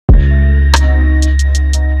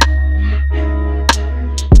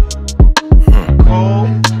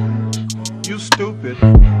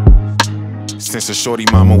since a shorty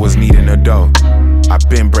mama was needing a dough. I've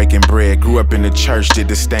been breaking bread, grew up in the church, did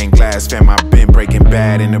the stained glass, fam. I've been breaking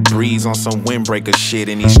bad in the breeze on some windbreaker shit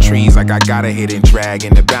in these trees. Like I got a hidden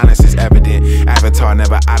dragon, the balance is evident. Avatar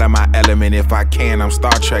never out of my element. If I can, I'm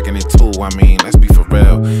Star Trekking it too. I mean, let's be for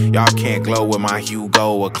real. Y'all can't glow with my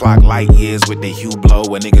Hugo, or clock light years with the hublot.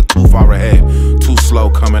 A nigga too far ahead, too slow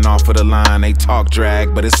coming off of the line. They talk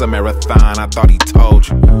drag, but it's a marathon. I thought he told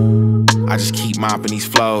you. I just keep mopping these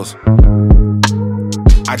flows.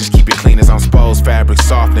 I just keep it clean as I'm spose. Fabric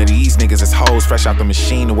softener, these niggas is hoes. Fresh out the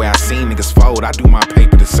machine, the way I seen niggas fold. I do my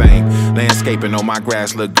paper the same. Landscaping on my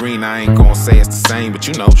grass look green. I ain't gon' say it's the same, but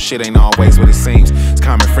you know, shit ain't always what it seems. It's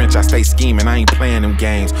common French, I stay scheming. I ain't playing them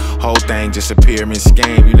games. Whole thing just a pyramid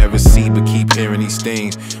scheme. You never see, but keep hearing these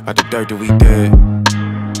things about the dirt that we did.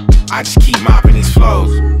 I just keep mopping these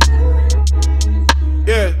flows.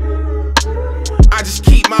 Yeah. I just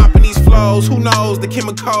keep mopping these flows. Who knows, the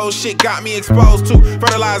chemicals shit got me exposed to.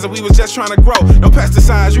 Fertilizer, we was just trying to grow. No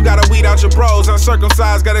pesticides, you gotta weed out your bros.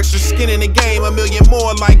 Uncircumcised, got extra skin in the game. A million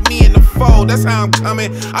more like me in the fold. That's how I'm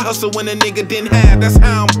coming. I hustle when a nigga didn't have. That's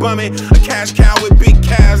how I'm bumming. A cash cow with big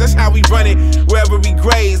calves. That's how we run it. Wherever we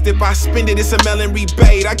grazed, if I spend it, it's a melon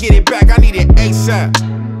rebate. I get it back, I need it ASAP.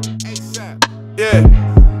 ASAP. Yeah.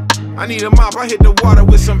 I need a mop, I hit the water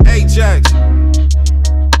with some Ajax.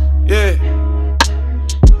 Yeah.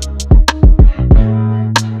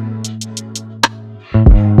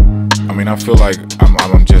 I mean, I feel like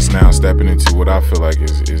I'm just now stepping into what I feel like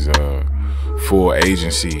is full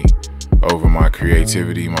agency over my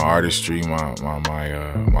creativity, my artistry,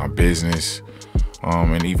 my business,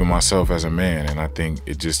 and even myself as a man. And I think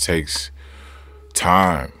it just takes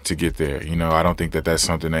time to get there. You know, I don't think that that's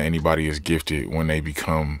something that anybody is gifted when they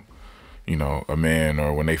become, you know, a man,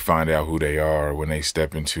 or when they find out who they are, or when they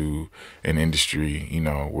step into an industry, you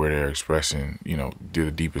know, where they're expressing, you know,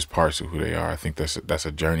 the deepest parts of who they are. I think that's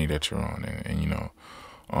a journey that you're on, and you know,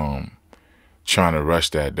 trying to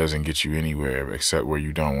rush that doesn't get you anywhere except where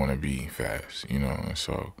you don't want to be fast, you know. And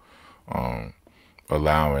so,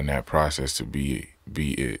 allowing that process to be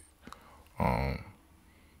it,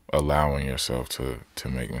 allowing yourself to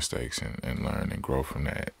make mistakes and learn and grow from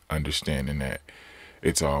that, understanding that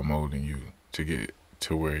it's all molding you to get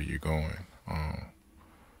to where you're going.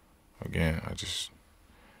 Again,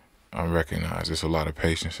 I recognize there's a lot of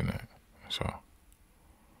patience in that. So,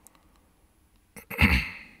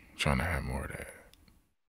 trying to have more of that.